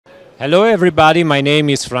Hello everybody, my name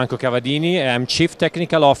is Franco Cavadini. I'm Chief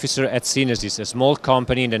Technical Officer at Synesis, a small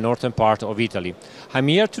company in the northern part of Italy. I'm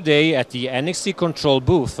here today at the nxtControl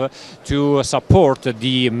booth to support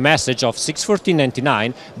the message of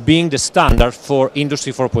 61499 being the standard for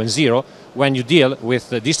Industry 4.0 when you deal with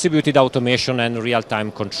distributed automation and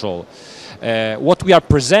real-time control. What we are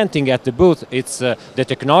presenting at the booth, it's the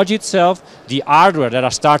technology itself, the hardware that are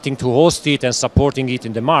starting to host it and supporting it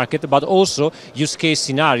in the market, but also use case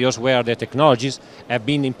scenarios where the technologies have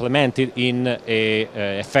been implemented in an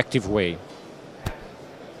effective way.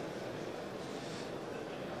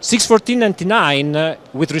 61499,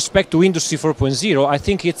 with respect to Industry 4.0, I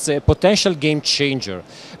think it's a potential game changer,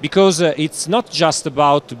 because it's not just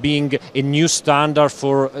about being a new standard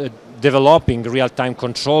for developing real-time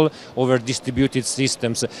control over distributed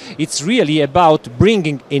systems. It's really about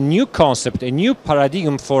bringing a new concept, a new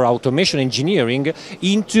paradigm for automation engineering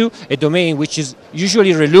into a domain which is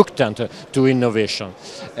usually reluctant to innovation.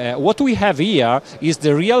 What we have here is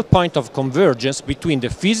the real point of convergence between the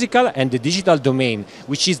physical and the digital domain,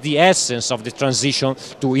 which is the essence of the transition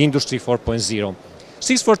to Industry 4.0.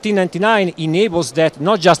 61499 enables that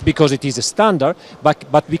not just because it is a standard,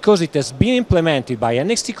 but because it has been implemented by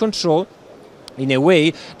nxtControl in a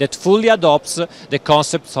way that fully adopts the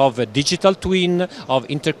concepts of a digital twin, of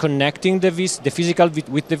interconnecting the physical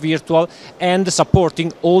with the virtual, and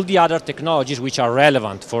supporting all the other technologies which are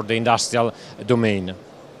relevant for the industrial domain.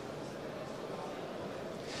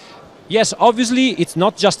 Yes, obviously it's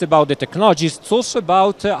not just about the technologies, it's also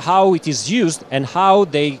about how it is used and how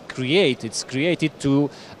it's created to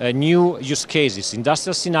new use cases,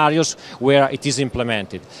 industrial scenarios where it is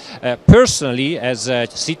implemented. Personally, as a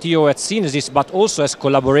CTO at Synesis, but also as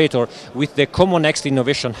collaborator with the Common Next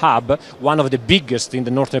Innovation Hub, one of the biggest in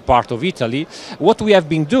the northern part of Italy, what we have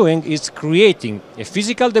been doing is creating a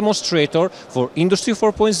physical demonstrator for Industry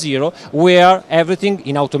 4.0 where everything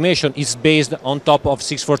in automation is based on top of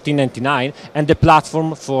 61499 and the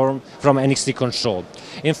platform from nxtControl.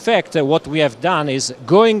 In fact, what we have done is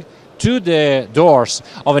going to the doors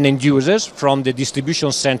of an end users from the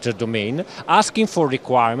distribution center domain, asking for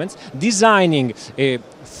requirements, designing a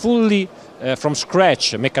fully from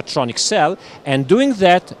scratch mechatronic cell, and doing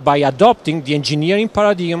that by adopting the engineering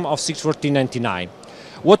paradigm of 61499.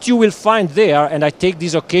 What you will find there, and I take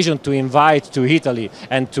this occasion to invite to Italy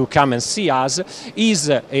and to come and see us,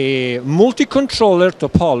 is a multi-controller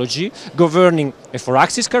topology governing a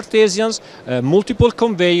 4-axis Cartesians, multiple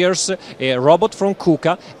conveyors, a robot from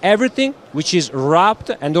KUKA, everything which is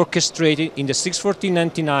wrapped and orchestrated in the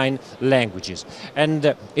 61499 languages.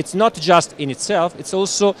 And it's not just in itself, it's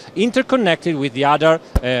also interconnected with the other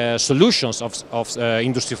solutions of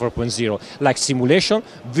Industry 4.0, like simulation,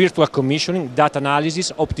 virtual commissioning, data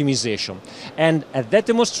analysis, optimization. And at that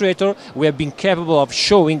demonstrator, we have been capable of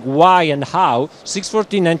showing why and how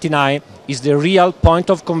 61499 is the real point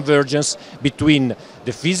of convergence between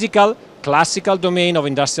the physical, classical domain of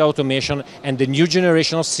industrial automation and the new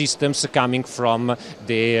generation of systems coming from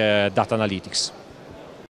the data analytics.